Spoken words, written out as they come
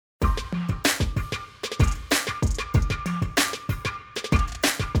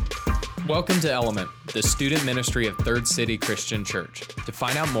Welcome to Element, the student ministry of Third City Christian Church. To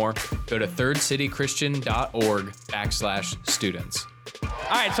find out more, go to thirdcitychristian.org/students. All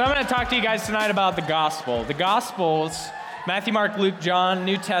right, so I'm going to talk to you guys tonight about the gospel. The Gospels, Matthew, Mark, Luke, John,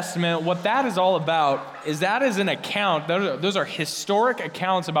 New Testament, what that is all about is that is an account, those are historic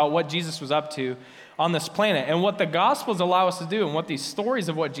accounts about what Jesus was up to on this planet. And what the Gospels allow us to do, and what these stories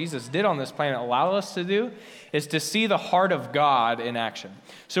of what Jesus did on this planet allow us to do, is to see the heart of God in action.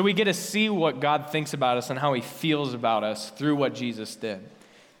 So we get to see what God thinks about us and how he feels about us through what Jesus did.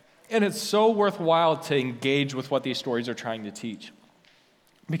 And it's so worthwhile to engage with what these stories are trying to teach,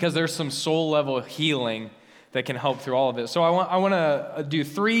 because there's some soul level healing that can help through all of it. So I want to do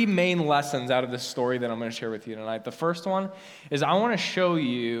three main lessons out of this story that I'm going to share with you tonight. The first one is I want to show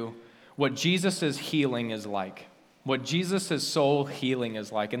you what Jesus' healing is like, what Jesus' soul healing is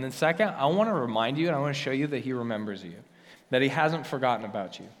like. And then second, I want to remind you and I want to show you that he remembers you, that he hasn't forgotten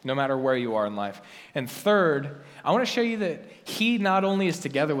about you, no matter where you are in life. And third, I want to show you that he not only is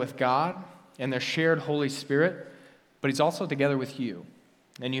together with God and their shared Holy Spirit, but he's also together with you.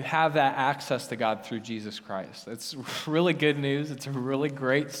 And you have that access to God through Jesus Christ. It's really good news. It's a really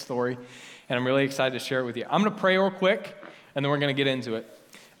great story, and I'm really excited to share it with you. I'm going to pray real quick, and then we're going to get into it.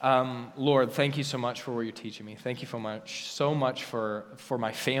 Lord, thank you so much for what you're teaching me. Thank you so much for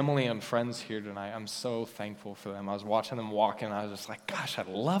my family and friends here tonight. I'm so thankful for them. I was watching them walk, and I was just like, gosh, I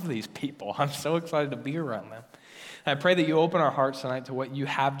love these people. I'm so excited to be around them. And I pray that you open our hearts tonight to what you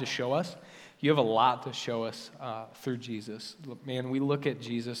have to show us. You have a lot to show us through Jesus. Man, we look at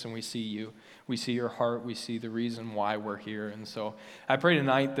Jesus and we see you. We see your heart. We see the reason why we're here. And so I pray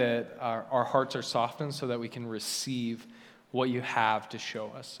tonight that our hearts are softened so that we can receive what you have to show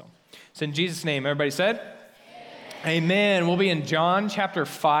us. So it's in Jesus' name. Everybody said? Amen. We'll be in John chapter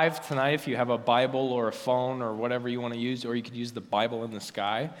 5 tonight if you have a Bible or a phone or whatever you want to use, or you could use the Bible in the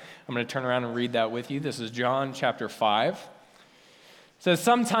sky. I'm going to turn around and read that with you. This is John chapter 5. It says,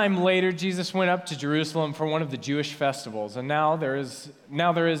 sometime later, Jesus went up to Jerusalem for one of the Jewish festivals. And now there is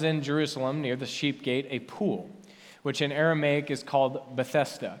in Jerusalem, near the sheep gate, a pool, which in Aramaic is called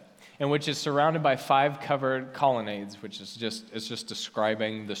Bethesda, and which is surrounded by 5 covered colonnades, which is just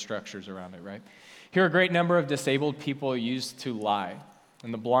describing the structures around it, right? Here a great number of disabled people used to lie,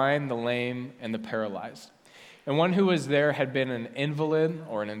 and the blind, the lame, and the paralyzed. And one who was there had been an invalid,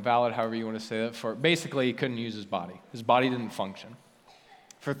 or an invalid, however you want to say that, for basically he couldn't use his body. His body didn't function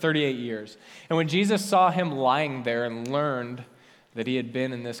for 38 years. And when Jesus saw him lying there and learned that he had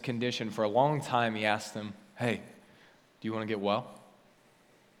been in this condition for a long time, he asked him, hey, do you want to get well?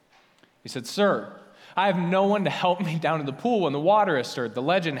 He said, sir, I have no one to help me down to the pool when the water is stirred. The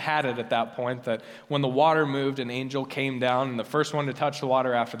legend had it at that point that when the water moved, an angel came down, and the first one to touch the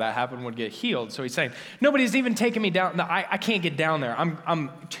water after that happened would get healed. So he's saying, nobody's even taking me down. No, I can't get down there. I'm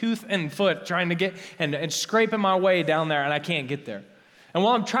tooth and foot trying to get and scraping my way down there, and I can't get there. And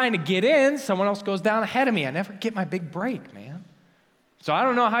while I'm trying to get in, someone else goes down ahead of me. I never get my big break, man. So I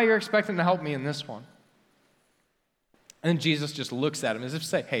don't know how you're expecting to help me in this one. And then Jesus just looks at him as if to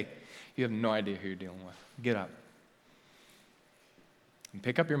say, hey, you have no idea who you're dealing with. Get up. And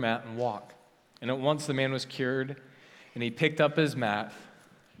pick up your mat and walk. And at once the man was cured, and he picked up his mat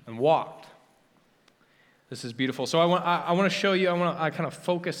and walked. This is beautiful. So I want to show you, I kind of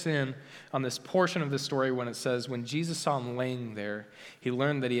focus in on this portion of the story when it says, when Jesus saw him laying there, he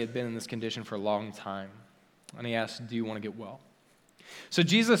learned that he had been in this condition for a long time. And he asked, do you want to get well? So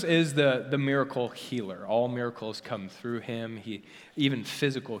Jesus is the miracle healer. All miracles come through him, even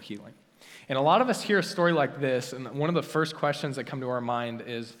physical healing. And a lot of us hear a story like this, and one of the first questions that come to our mind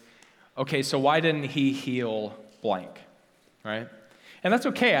is, okay, so why didn't he heal blank, right? And that's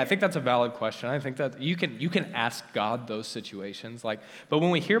okay. I think that's a valid question. I think that you can ask God those situations. But when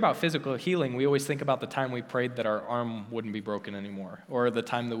we hear about physical healing, we always think about the time we prayed that our arm wouldn't be broken anymore, or the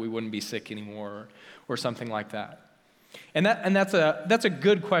time that we wouldn't be sick anymore, or something like that. And that's a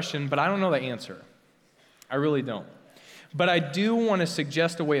good question, but I don't know the answer. I really don't. But I do want to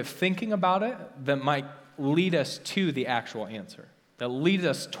suggest a way of thinking about it that might lead us to the actual answer, that leads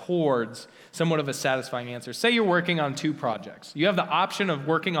us towards somewhat of a satisfying answer. Say you're working on 2 projects. You have the option of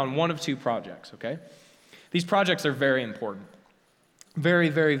working on one of 2 projects, okay? These projects are very important. Very,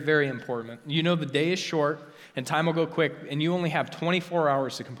 very, very important. You know the day is short and time will go quick, and you only have 24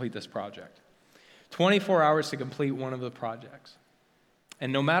 hours to complete this project. 24 hours to complete one of the projects.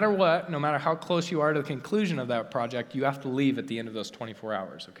 And no matter what, no matter how close you are to the conclusion of that project, you have to leave at the end of those 24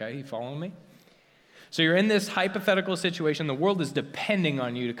 hours, okay? You following me? So you're in this hypothetical situation. The world is depending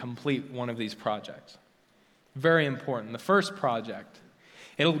on you to complete one of these projects. Very important. The first project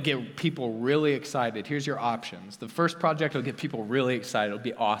It'll get people really excited. Here's your options. The first project will get people really excited. It'll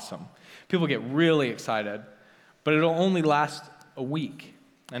be awesome. People get really excited, but it'll only last a week.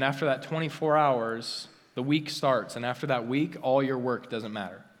 And after that 24 hours, the week starts. And after that week, all your work doesn't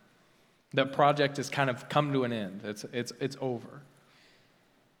matter. The project has kind of come to an end. It's over.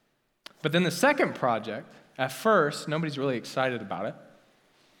 But then the second project, at first, nobody's really excited about it.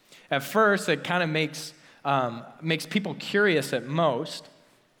 At first, it kind of makes people curious at most.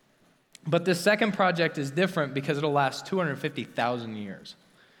 But this second project is different because it'll last 250,000 years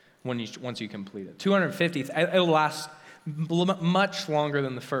once you complete it. 250, it'll last much longer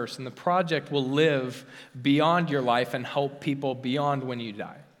than the first. And the project will live beyond your life and help people beyond when you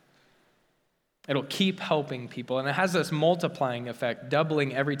die. It'll keep helping people. And it has this multiplying effect,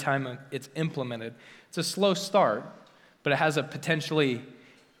 doubling every time it's implemented. It's a slow start, but it has a potentially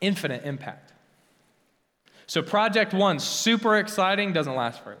infinite impact. So project 1, super exciting, doesn't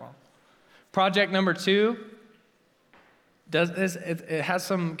last very long. Project number 2, it has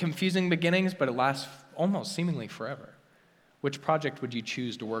some confusing beginnings, but it lasts almost seemingly forever. Which project would you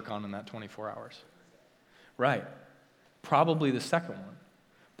choose to work on in that 24 hours? Right. Probably the second one.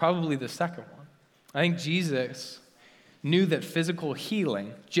 I think Jesus knew that physical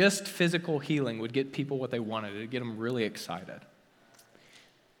healing, just physical healing, would get people what they wanted. It would get them really excited.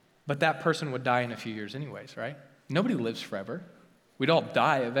 But that person would die in a few years anyways, right? Nobody lives forever. We'd all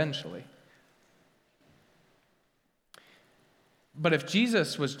die eventually. But if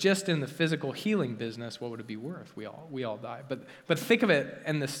Jesus was just in the physical healing business, what would it be worth? We all die. But think of it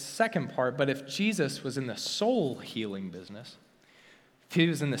in the second part, but if Jesus was in the soul healing business, if he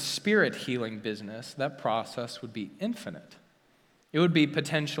was in the spirit healing business, that process would be infinite. It would be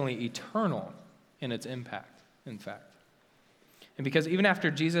potentially eternal in its impact, in fact. And because even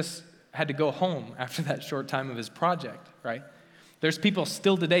after Jesus had to go home after that short time of his project, right? There's people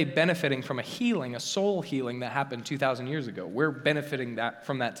still today benefiting from a healing, a soul healing that happened 2,000 years ago. We're benefiting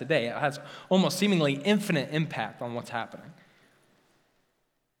from that today. It has almost seemingly infinite impact on what's happening.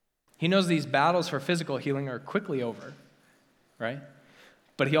 He knows these battles for physical healing are quickly over, right?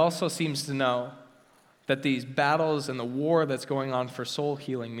 But he also seems to know that these battles and the war that's going on for soul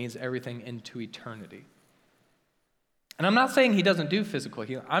healing means everything into eternity. And I'm not saying he doesn't do physical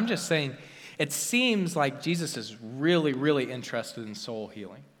healing. I'm just saying it seems like Jesus is really, really interested in soul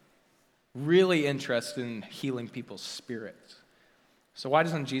healing, really interested in healing people's spirits. So why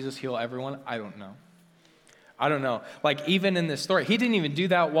doesn't Jesus heal everyone? I don't know. Like even in this story, he didn't even do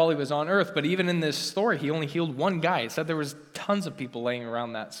that while he was on earth, but even in this story, he only healed one guy. It said there was tons of people laying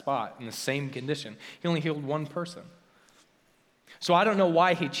around that spot in the same condition. He only healed one person. So I don't know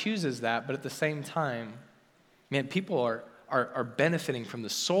why he chooses that, but at the same time, man, people are benefiting from the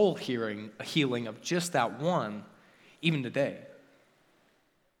soul healing of just that one, even today.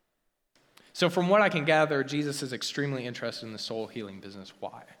 So from what I can gather, Jesus is extremely interested in the soul healing business.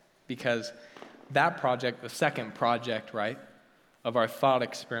 Why? Because that project, the second project, right, of our thought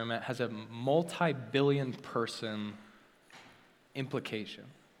experiment has a multi-billion person implication.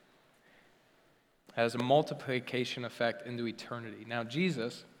 It has a multiplication effect into eternity. Now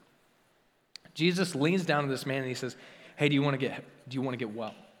Jesus leans down to this man and he says, hey, do you want to get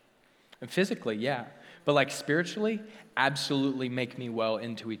well? And physically, yeah. But like spiritually, absolutely make me well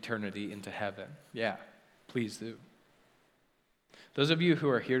into eternity, into heaven. Yeah, please do. Those of you who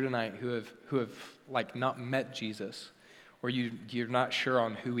are here tonight who have like not met Jesus, or you're not sure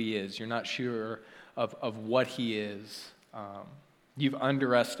on who he is, you're not sure of what he is, you've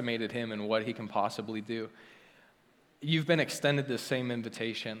underestimated him and what he can possibly do. You've been extended the same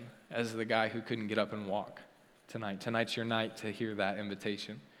invitation as the guy who couldn't get up and walk tonight. Tonight's your night to hear that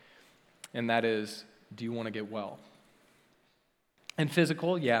invitation. And that is, do you want to get well? And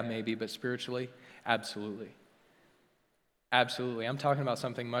physical, yeah, maybe, but spiritually, absolutely. Absolutely. I'm talking about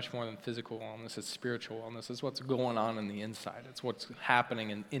something much more than physical wellness. It's spiritual wellness. It's what's going on in the inside. It's what's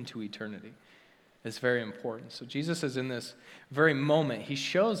happening into eternity. It's very important. So Jesus is in this very moment. He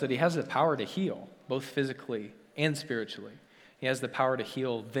shows that he has the power to heal, both physically and spiritually. He has the power to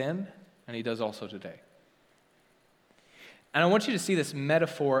heal then, and he does also today. And I want you to see this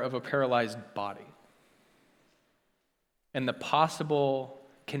metaphor of a paralyzed body and the possible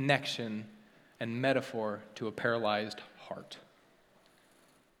connection and metaphor to a paralyzed heart.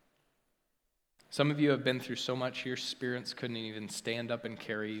 Some of you have been through so much your spirits couldn't even stand up and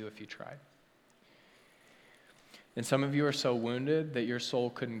carry you if you tried. And some of you are so wounded that your soul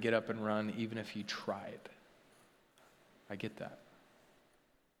couldn't get up and run even if you tried. I get that.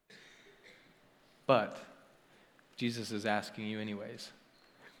 But Jesus is asking you anyways,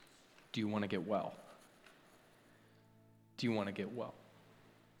 do you want to get well? Do you want to get well?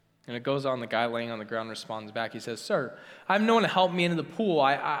 And it goes on, the guy laying on the ground responds back. He says, "Sir, I have no one to help me into the pool.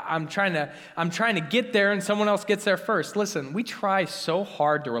 I'm trying to get there and someone else gets there first." Listen, we try so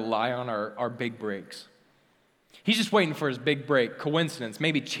hard to rely on our big breaks. He's just waiting for his big break. Coincidence,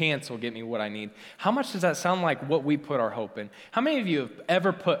 maybe chance will get me what I need. How much does that sound like what we put our hope in? How many of you have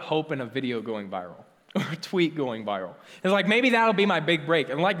ever put hope in a video going viral or a tweet going viral? It's like, maybe that'll be my big break.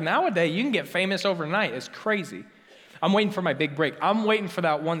 And like nowadays, you can get famous overnight. It's crazy. I'm waiting for my big break. I'm waiting for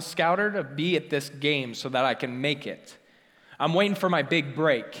that one scouter to be at this game so that I can make it. I'm waiting for my big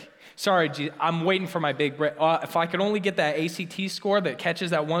break. Sorry, I'm waiting for my big break. If I could only get that ACT score that catches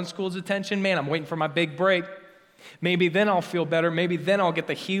that one school's attention, man, I'm waiting for my big break. Maybe then I'll feel better. Maybe then I'll get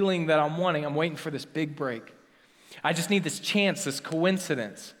the healing that I'm wanting. I'm waiting for this big break. I just need this chance, this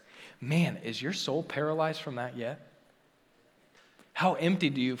coincidence. Man, is your soul paralyzed from that yet? How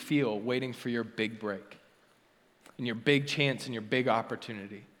empty do you feel waiting for your big break? And your big chance and your big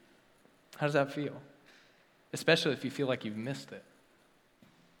opportunity? How does that feel? Especially if you feel like you've missed it.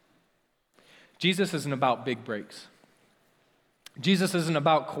 Jesus isn't about big breaks. Jesus isn't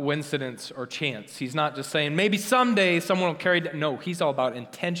about coincidence or chance. He's not just saying, maybe someday someone will carry that. No, he's all about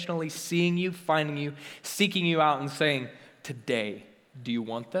intentionally seeing you, finding you, seeking you out, and saying, today, do you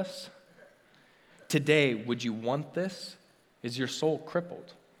want this? Today, would you want this? Is your soul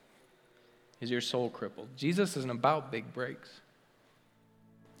crippled? Is your soul crippled? Jesus isn't about big breaks.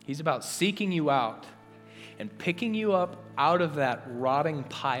 He's about seeking you out and picking you up out of that rotting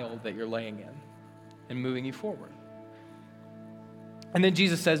pile that you're laying in and moving you forward. And then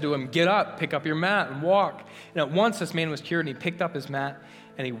Jesus says to him, "Get up, pick up your mat and walk." And at once this man was cured and he picked up his mat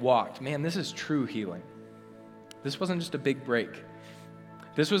and he walked. Man, this is true healing. This wasn't just a big break.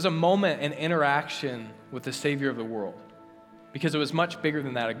 This was a moment in interaction with the Savior of the world. Because it was much bigger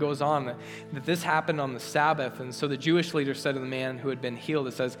than that. It goes on that this happened on the Sabbath. And so the Jewish leader said to the man who had been healed,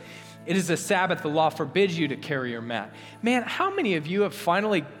 it says, "It is the Sabbath, the law forbids you to carry your mat." Man, how many of you have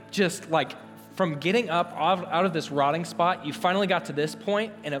finally just like, from getting up out of this rotting spot, you finally got to this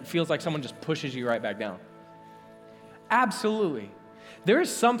point and it feels like someone just pushes you right back down? Absolutely. There is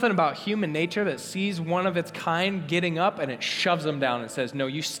something about human nature that sees one of its kind getting up and it shoves them down and says, "No,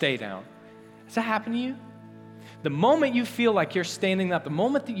 you stay down." Has that happened to you? The moment you feel like you're standing up, the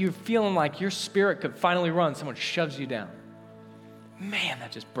moment that you're feeling like your spirit could finally run, someone shoves you down. Man,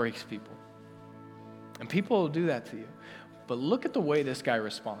 that just breaks people. And people will do that to you. But look at the way this guy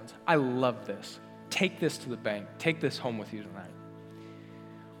responds. I love this. Take this to the bank. Take this home with you tonight.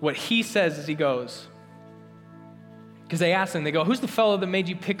 What he says is he goes, because they asked him, they go, "Who's the fellow that made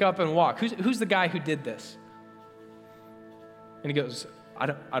you pick up and walk? Who's the guy who did this?" And he goes, I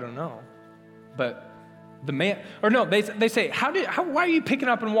don't know. But the man, or no, they say, why are you picking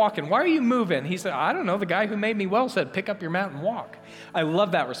up and walking? Why are you moving? He said, "I don't know. The guy who made me well said, pick up your mat and walk." I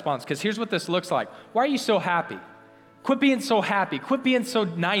love that response, because here's what this looks like. Why are you so happy? Quit being so happy. Quit being so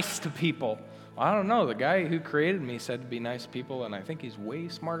nice to people. Well, I don't know. The guy who created me said to be nice to people, and I think he's way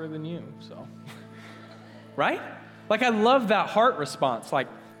smarter than you, so. Right? Like, I love that heart response. Like,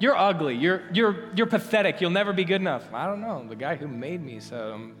 you're ugly. You're pathetic. You'll never be good enough. I don't know. The guy who made me said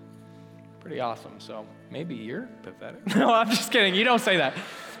I'm pretty awesome, so maybe you're pathetic. No, I'm just kidding. You don't say that.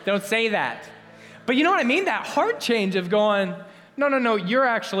 Don't say that. But you know what I mean? That heart change of going, no, you're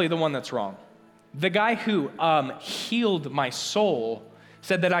actually the one that's wrong. The guy who healed my soul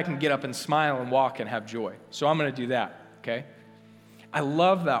said that I can get up and smile and walk and have joy. So I'm going to do that, okay? I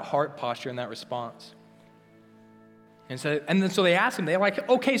love that heart posture and that response. And so they asked him, they're like,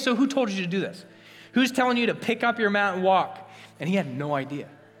 "Okay, so who told you to do this? Who's telling you to pick up your mat and walk?" And he had no idea.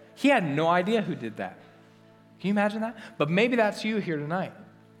 He had no idea who did that. Can you imagine that? But maybe that's you here tonight.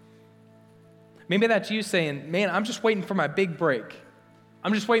 Maybe that's you saying, "Man, I'm just waiting for my big break.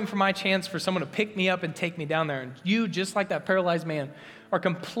 I'm just waiting for my chance for someone to pick me up and take me down there." And you, just like that paralyzed man, are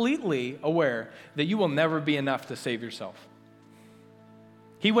completely aware that you will never be enough to save yourself.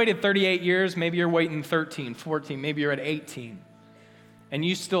 He waited 38 years. Maybe you're waiting 13, 14. Maybe you're at 18. And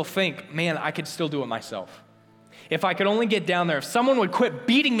you still think, "Man, I could still do it myself. If I could only get down there. If someone would quit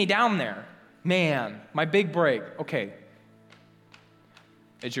beating me down there. Man, my big break." Okay.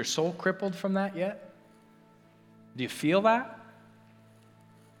 Is your soul crippled from that yet? Do you feel that?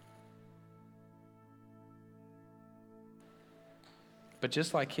 But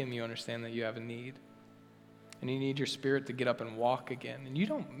just like him, you understand that you have a need. And you need your spirit to get up and walk again.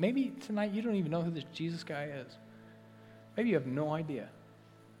 And maybe tonight you don't even know who this Jesus guy is. Maybe you have no idea.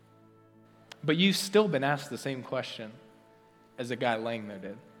 But you've still been asked the same question as the guy laying there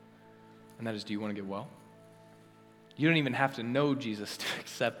did. And that is, do you want to get well? You don't even have to know Jesus to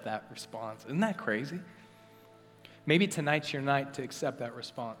accept that response. Isn't that crazy? Maybe tonight's your night to accept that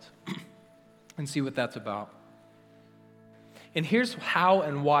response and see what that's about. And here's how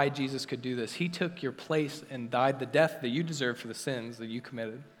and why Jesus could do this. He took your place and died the death that you deserve for the sins that you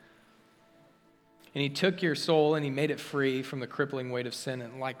committed. And he took your soul and he made it free from the crippling weight of sin.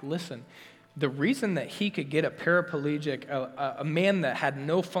 And listen, the reason that he could get a paraplegic, a man that had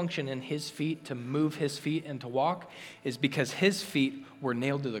no function in his feet to move his feet and to walk, is because his feet were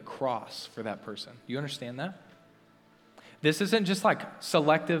nailed to the cross for that person. Do you understand that? This isn't just like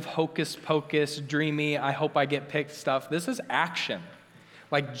selective hocus pocus, dreamy, I hope I get picked stuff. This is action.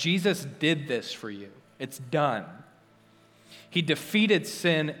 Like Jesus did this for you. It's done. He defeated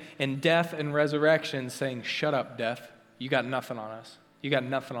sin and death and resurrection, saying, shut up, death. You got nothing on us. You got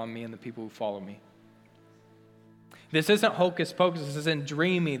nothing on me and the people who follow me. This isn't hocus pocus. This isn't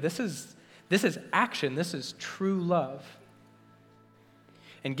dreamy. This is action. This is true love.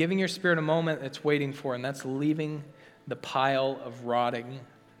 And giving your spirit a moment it's waiting for, and that's leaving the pile of rotting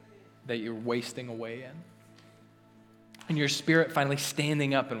that you're wasting away in. And your spirit finally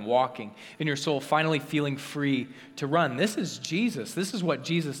standing up and walking, and your soul finally feeling free to run. This is Jesus. This is what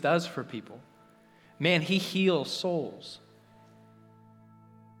Jesus does for people. Man, he heals souls.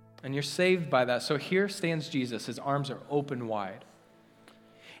 And you're saved by that. So here stands Jesus. His arms are open wide.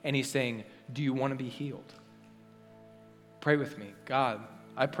 And he's saying, do you want to be healed? Pray with me. God,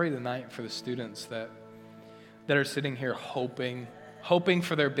 I pray tonight for the students that are sitting here hoping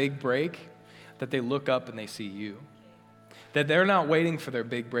for their big break, that they look up and they see you. That they're not waiting for their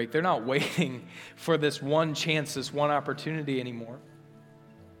big break. They're not waiting for this one chance, this one opportunity anymore.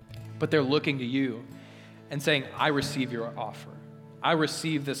 But they're looking to you and saying, I receive your offer. I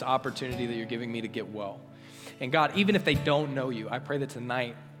receive this opportunity that you're giving me to get well. And God, even if they don't know you, I pray that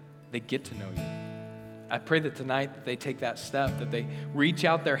tonight they get to know you. I pray that tonight that they take that step, that they reach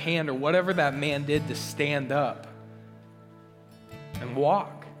out their hand or whatever that man did to stand up and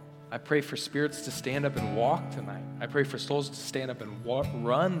walk. I pray for spirits to stand up and walk tonight. I pray for souls to stand up and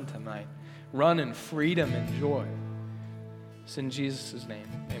run tonight. Run in freedom and joy. It's in Jesus' name,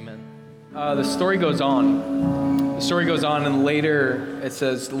 amen. The story goes on. The story goes on, and later, it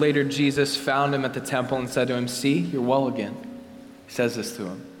says, later Jesus found him at the temple and said to him, see, you're well again. He says this to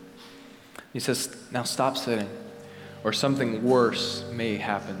him. He says, now stop sitting, or something worse may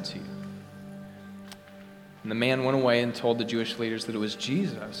happen to you. And the man went away and told the Jewish leaders that it was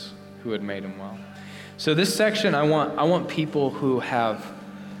Jesus who had made him well. So this section, I want people who have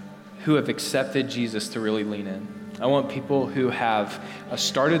accepted Jesus to really lean in. I want people who have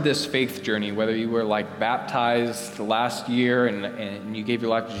started this faith journey, whether you were baptized last year and you gave your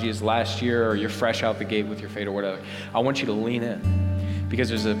life to Jesus last year, or you're fresh out the gate with your faith or whatever. I want you to lean in, because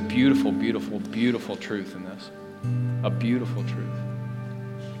there's a beautiful, beautiful, beautiful truth in this. A beautiful truth.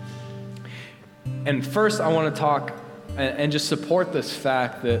 And first, I want to talk and just support this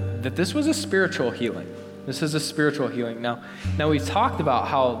fact that this was a spiritual healing. This is a spiritual healing. Now we talked about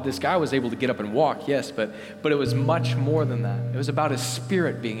how this guy was able to get up and walk, yes, but it was much more than that. It was about his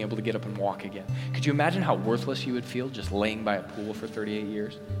spirit being able to get up and walk again. Could you imagine how worthless you would feel just laying by a pool for 38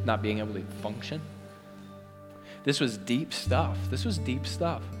 years, not being able to function? This was deep stuff. This was deep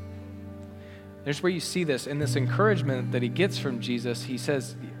stuff. There's where you see this in this encouragement that he gets from Jesus. He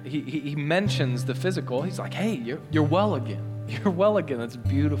says, he mentions the physical. He's like, hey, you're well again. You're well again. That's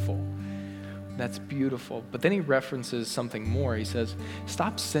beautiful. That's beautiful. But then he references something more. He says,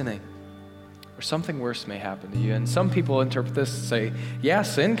 stop sinning, or something worse may happen to you. And some people interpret this and say, yeah,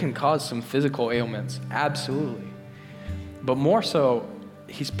 sin can cause some physical ailments. Absolutely. But more so,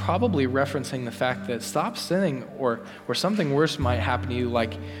 he's probably referencing the fact that stop sinning, or something worse might happen to you,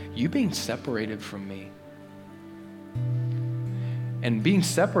 like you being separated from me. And being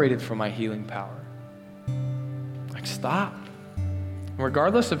separated from my healing power. Like, stop.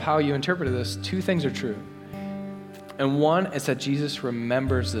 Regardless of how you interpreted this, two things are true. And one is that Jesus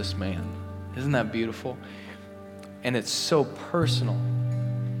remembers this man. Isn't that beautiful? And it's so personal.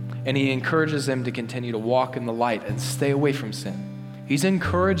 And he encourages him to continue to walk in the light and stay away from sin. He's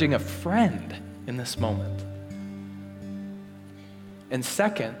encouraging a friend in this moment. And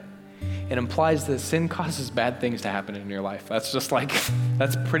second, it implies that sin causes bad things to happen in your life. That's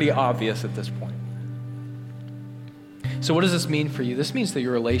that's pretty obvious at this point. So what does this mean for you? This means that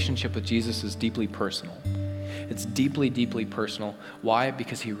your relationship with Jesus is deeply personal. It's deeply, deeply personal. Why?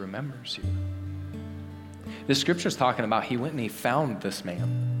 Because he remembers you. The scripture's talking about he went and he found this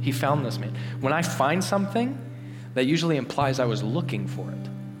man. He found this man. When I find something, that usually implies I was looking for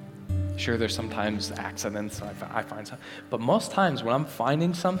it. Sure, there's sometimes accidents, I find something. But most times when I'm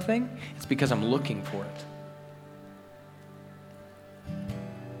finding something, it's because I'm looking for it.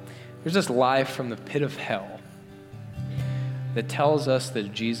 There's this lie from the pit of hell that tells us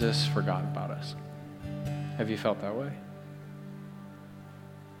that Jesus forgot about us. Have you felt that way?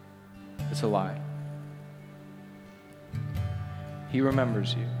 It's a lie. He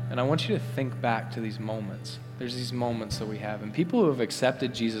remembers you. And I want you to think back to these moments. There's these moments that we have. And people who have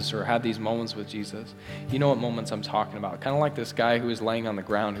accepted Jesus or had these moments with Jesus, you know what moments I'm talking about. Kind of like this guy who was laying on the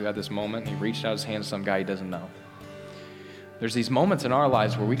ground who had this moment and he reached out his hand to some guy he doesn't know. There's these moments in our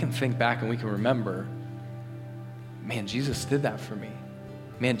lives where we can think back and we can remember, man, Jesus did that for me.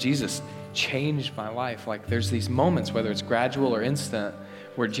 Man, Jesus changed my life. Like there's these moments, whether it's gradual or instant,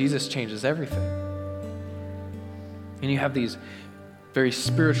 where Jesus changes everything. And you have these very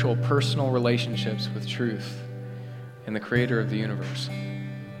spiritual, personal relationships with truth and the creator of the universe.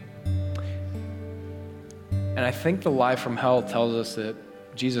 And I think the lie from hell tells us that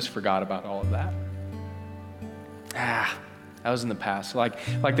Jesus forgot about all of that. That was in the past. Like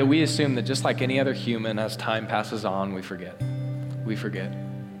that we assume that just like any other human, as time passes on, we forget. We forget.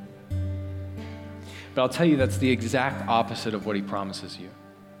 But I'll tell you, that's the exact opposite of what he promises you.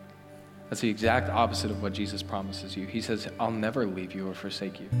 That's the exact opposite of what Jesus promises you. He says, I'll never leave you or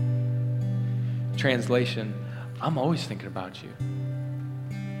forsake you. Translation, I'm always thinking about you.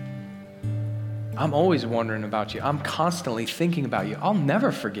 I'm always wondering about you. I'm constantly thinking about you. I'll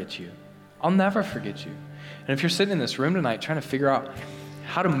never forget you. I'll never forget you. And if you're sitting in this room tonight trying to figure out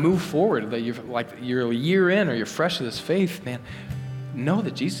how to move forward, that you're a year in or you're fresh to this faith, man, know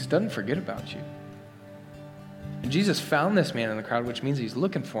that Jesus doesn't forget about you. And Jesus found this man in the crowd, which means he's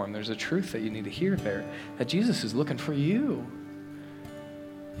looking for him. There's a truth that you need to hear there, that Jesus is looking for you,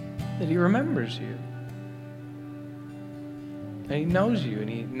 that he remembers you, that he knows you, and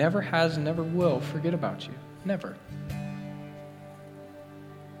he never has and never will forget about you. Never.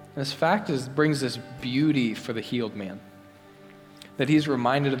 This fact brings this beauty for the healed man, that he's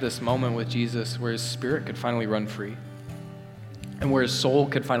reminded of this moment with Jesus where his spirit could finally run free and where his soul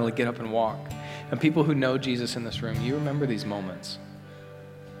could finally get up and walk. And people who know Jesus in this room, you remember these moments.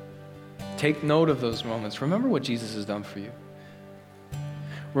 Take note of those moments. Remember what Jesus has done for you.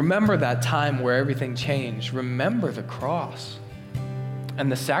 Remember that time where everything changed. Remember the cross and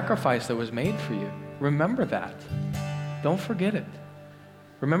the sacrifice that was made for you. Remember that. Don't forget it.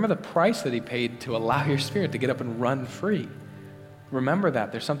 Remember the price that he paid to allow your spirit to get up and run free. Remember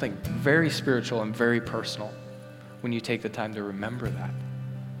that. There's something very spiritual and very personal when you take the time to remember that.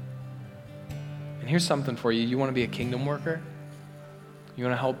 And here's something for you. You want to be a kingdom worker? You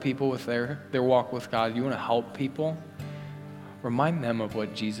want to help people with their walk with God? You want to help people? Remind them of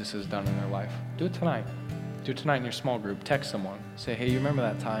what Jesus has done in their life. Do it tonight. Do it tonight in your small group. Text someone. Say, hey, you remember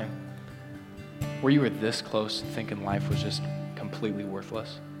that time where you were this close to thinking life was just completely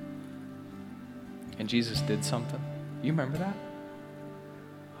worthless? And Jesus did something? You remember that?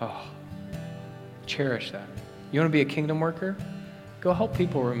 Oh, cherish that. You want to be a kingdom worker? Go help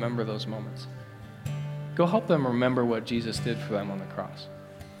people remember those moments. Go help them remember what Jesus did for them on the cross.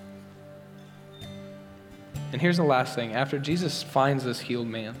 And here's the last thing. After Jesus finds this healed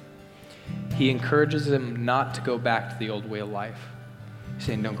man, he encourages him not to go back to the old way of life. He's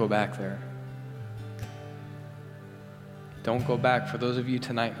saying, don't go back there. Don't go back. For those of you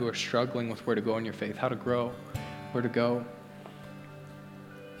tonight who are struggling with where to go in your faith, how to grow, where to go,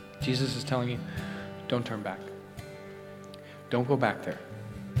 Jesus is telling you, don't turn back. Don't go back there.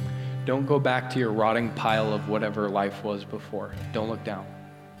 Don't go back to your rotting pile of whatever life was before. Don't look down.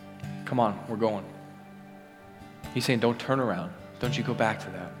 Come on, we're going. He's saying, don't turn around. Don't you go back to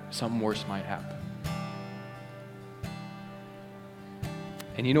that. Something worse might happen.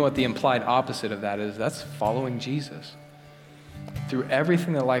 And you know what the implied opposite of that is? That's following Jesus. Through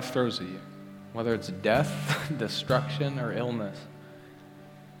everything that life throws at you, whether it's death, destruction, or illness.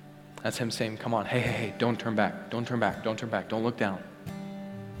 That's him saying, come on, hey, don't turn back. Don't turn back. Don't turn back. Don't look down.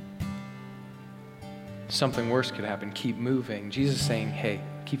 Something worse could happen. Keep moving. Jesus is saying, hey,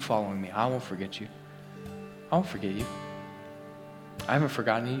 keep following me. I won't forget you. I won't forget you. I haven't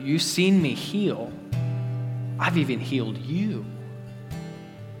forgotten you. You've seen me heal. I've even healed you.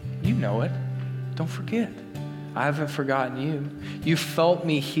 You know it. Don't forget. I haven't forgotten you. You felt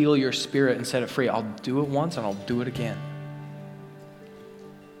me heal your spirit and set it free. I'll do it once and I'll do it again.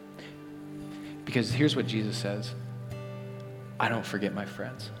 Because here's what Jesus says. I don't forget my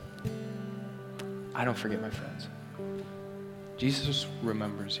friends. I don't forget my friends. Jesus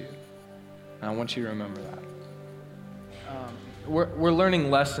remembers you. And I want you to remember that. We're learning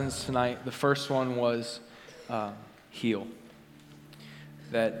lessons tonight. The first one was heal.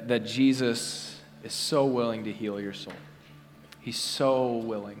 That Jesus is so willing to heal your soul. He's so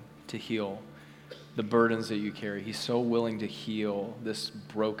willing to heal the burdens that you carry. He's so willing to heal this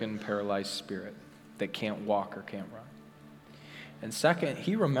broken, paralyzed spirit that can't walk or can't run. And second,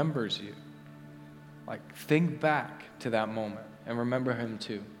 he remembers you. Like, think back to that moment and remember him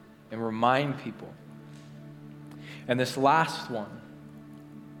too. And remind people. And this last one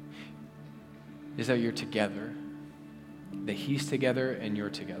is that you're together. That he's together and you're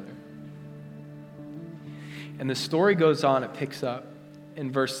together. And the story goes on, it picks up.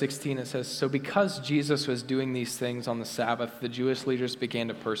 In verse 16, it says, so because Jesus was doing these things on the Sabbath, the Jewish leaders began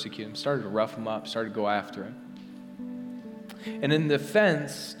to persecute him, started to rough him up, started to go after him. And in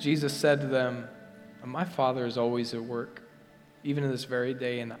defense, Jesus said to them, my Father is always at work, even in this very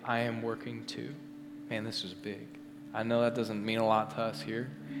day, and I am working too. Man, this was big. I know that doesn't mean a lot to us here.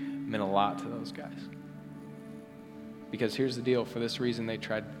 It meant a lot to those guys. Because here's the deal. For this reason, they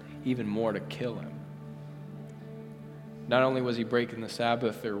tried even more to kill him. Not only was he breaking the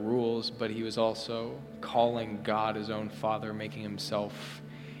Sabbath, their rules, but he was also calling God his own Father, making himself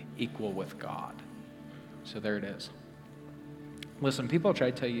equal with God. So there it is. Listen, people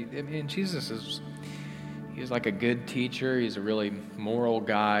try to tell you, I mean, he's like a good teacher. He's a really moral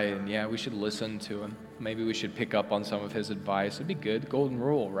guy, and yeah, we should listen to him. Maybe we should pick up on some of his advice. It'd be good. Golden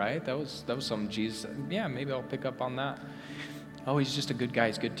rule, right? That was something Jesus said. Yeah, maybe I'll pick up on that. Oh, he's just a good guy.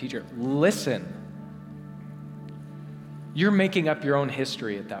 He's a good teacher. Listen. You're making up your own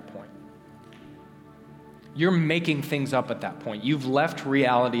history at that point. You're making things up at that point. You've left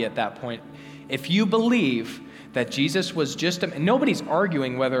reality at that point. If you believe that Jesus was just nobody's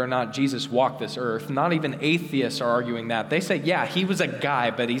arguing whether or not Jesus walked this earth. Not even atheists are arguing that. They say, yeah, he was a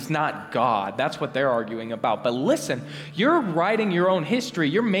guy, but he's not God. That's what they're arguing about. But listen, you're writing your own history.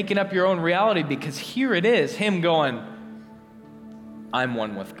 You're making up your own reality because here it is, him going, I'm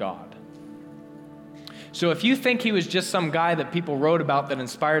one with God. So if you think he was just some guy that people wrote about that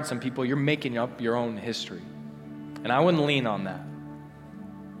inspired some people, you're making up your own history. And I wouldn't lean on that.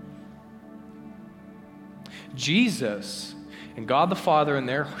 Jesus and God the Father and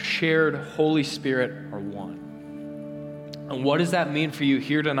their shared Holy Spirit are one. And what does that mean for you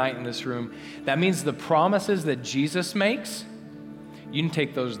here tonight in this room? That means the promises that Jesus makes, you can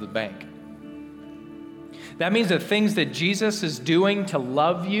take those to the bank. That means the things that Jesus is doing to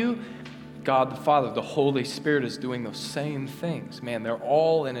love you, God the Father, the Holy Spirit is doing those same things. Man, they're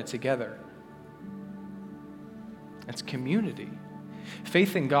all in it together. It's community.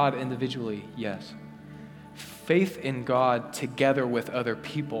 Faith in God individually, yes. Faith in God together with other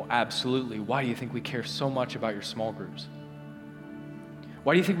people, absolutely. Why do you think we care so much about your small groups?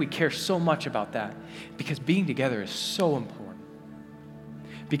 Why do you think we care so much about that? Because being together is so important.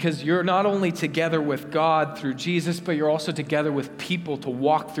 Because you're not only together with God through Jesus, but you're also together with people to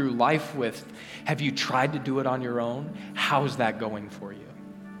walk through life with. Have you tried to do it on your own? How's that going for you?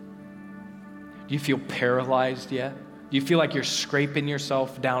 Do you feel paralyzed yet? Do you feel like you're scraping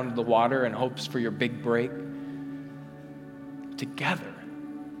yourself down to the water in hopes for your big break? Together.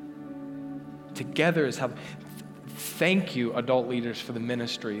 Together is how. Thank you, adult leaders, for the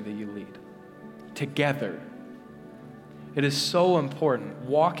ministry that you lead. Together. It is so important.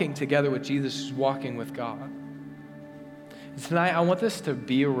 Walking together with Jesus is walking with God. And tonight, I want this to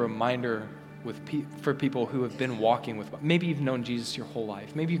be a reminder for people who have been walking with God. Maybe you've known Jesus your whole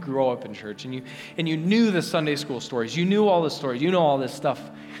life. Maybe you grew up in church and you knew the Sunday school stories. You knew all the stories. You know all this stuff.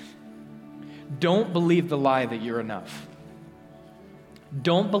 Don't believe the lie that you're enough.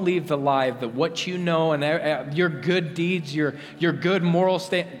 Don't believe the lie that what you know and your good deeds, your good moral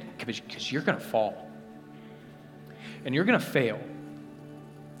state, because you're going to fall. And you're going to fail.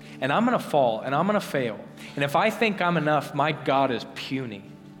 And I'm going to fall, and I'm going to fail. And if I think I'm enough, my God is puny.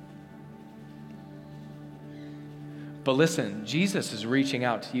 But listen, Jesus is reaching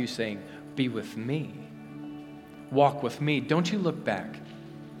out to you saying, be with me. Walk with me. Don't you look back.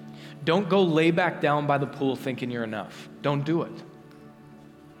 Don't go lay back down by the pool thinking you're enough. Don't do it.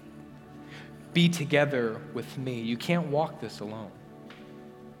 Be together with me. You can't walk this alone.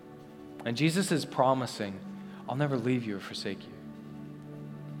 And Jesus is promising, I'll never leave you or forsake you.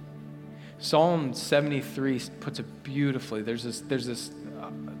 Psalm 73 puts it beautifully. There's this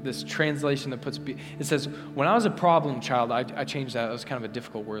translation that puts it says, when I was a problem child, I changed that. It was kind of a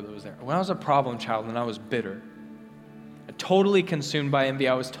difficult word that was there. When I was a problem child and I was bitter, totally consumed by envy,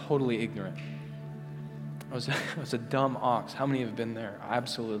 I was totally ignorant. I was a dumb ox. How many have been there?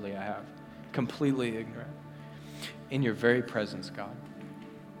 Absolutely, I have. Completely ignorant. In your very presence, God.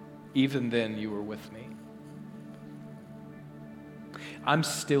 Even then, you were with me. I'm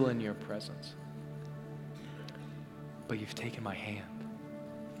still in your presence. But you've taken my hand.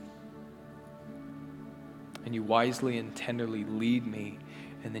 And you wisely and tenderly lead me,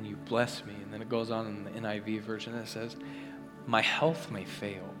 and then you bless me. And then it goes on in the NIV version, it says, my health may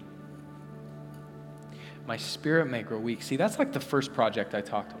fail. my spirit may grow weak. See, that's like the first project I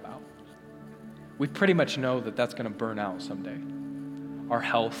talked about. We pretty much know that that's going to burn out someday. Our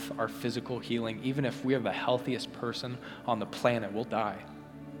health, our physical healing, even if we are the healthiest person on the planet, we'll die.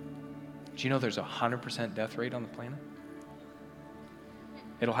 Do you know there's a 100% death rate on the planet?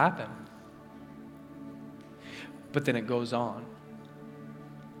 It'll happen. But then it goes on.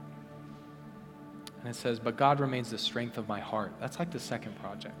 And it says, but God remains the strength of my heart. That's like the second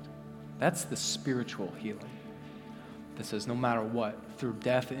project. That's the spiritual healing. That says, no matter what, through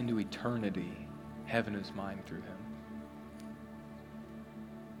death into eternity, heaven is mine through him.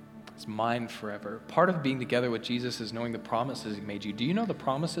 It's mine forever. Part of being together with Jesus is knowing the promises he made you. Do you know the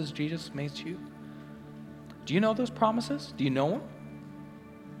promises Jesus made you? Do you know those promises? Do you know them?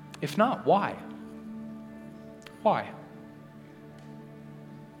 If not, why? Why?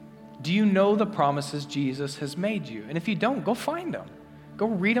 Do you know the promises Jesus has made you? And if you don't, go find them. Go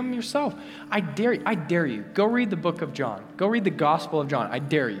read them yourself. I dare you. Go read the book of John. Go read the Gospel of John. I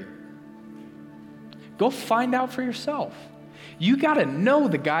dare you. Go find out for yourself. You got to know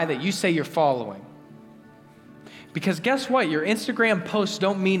the guy that you say you're following. Because guess what? Your Instagram posts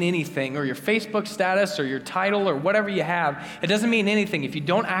don't mean anything, or your Facebook status, or your title, or whatever you have. It doesn't mean anything if you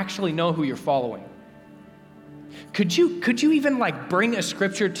don't actually know who you're following. Could you even like bring a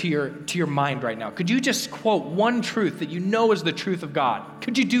scripture to your mind right now? Could you just quote one truth that you know is the truth of God?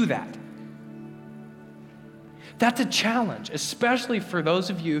 Could you do that? That's a challenge, especially for those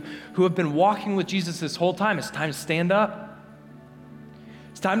of you who have been walking with Jesus this whole time. It's time to stand up.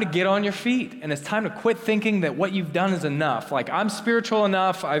 It's time to get on your feet, and it's time to quit thinking that what you've done is enough. Like, I'm spiritual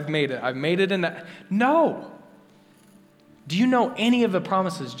enough, I've made it enough. No. Do you know any of the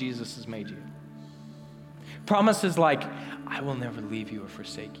promises Jesus has made you? Promises like, I will never leave you or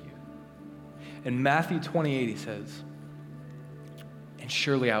forsake you. In Matthew 28, he says, and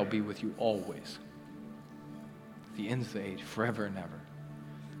surely I will be with you always, the ends of the age, forever and ever.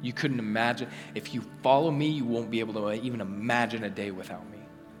 You couldn't imagine. If you follow me, you won't be able to even imagine a day without me.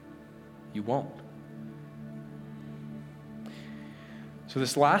 You won't. So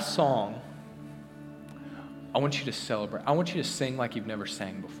this last song, I want you to celebrate. I want you to sing like you've never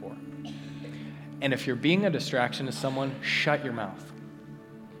sang before. And if you're being a distraction to someone, shut your mouth.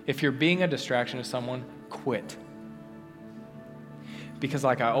 If you're being a distraction to someone, quit. Because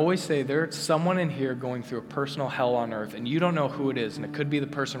like I always say, there's someone in here going through a personal hell on earth, and you don't know who it is, and it could be the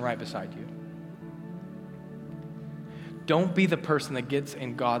person right beside you. Don't be the person that gets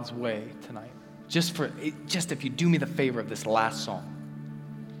in God's way tonight. Just if you do me the favor of this last song.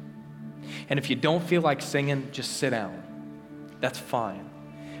 And if you don't feel like singing, just sit down. That's fine.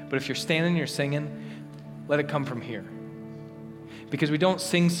 But if you're standing and you're singing, let it come from here. Because we don't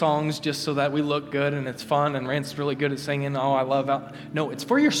sing songs just so that we look good and it's fun and Rand's really good at singing. Oh, I love that. No, it's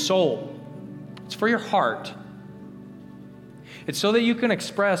for your soul. It's for your heart. It's so that you can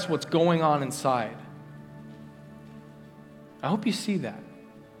express what's going on inside. I hope you see that.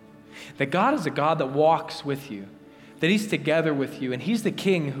 That God is a God that walks with you. That he's together with you and he's the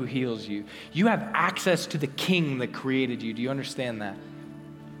king who heals you. You have access to the king that created you. Do you understand that?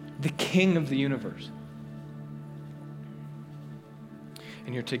 The king of the universe.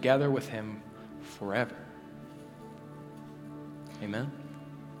 And you're together with him forever. Amen?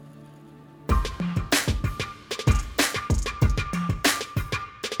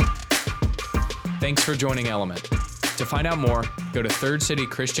 Thanks for joining Element. To find out more, go to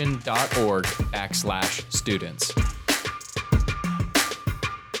thirdcitychristian.org/students.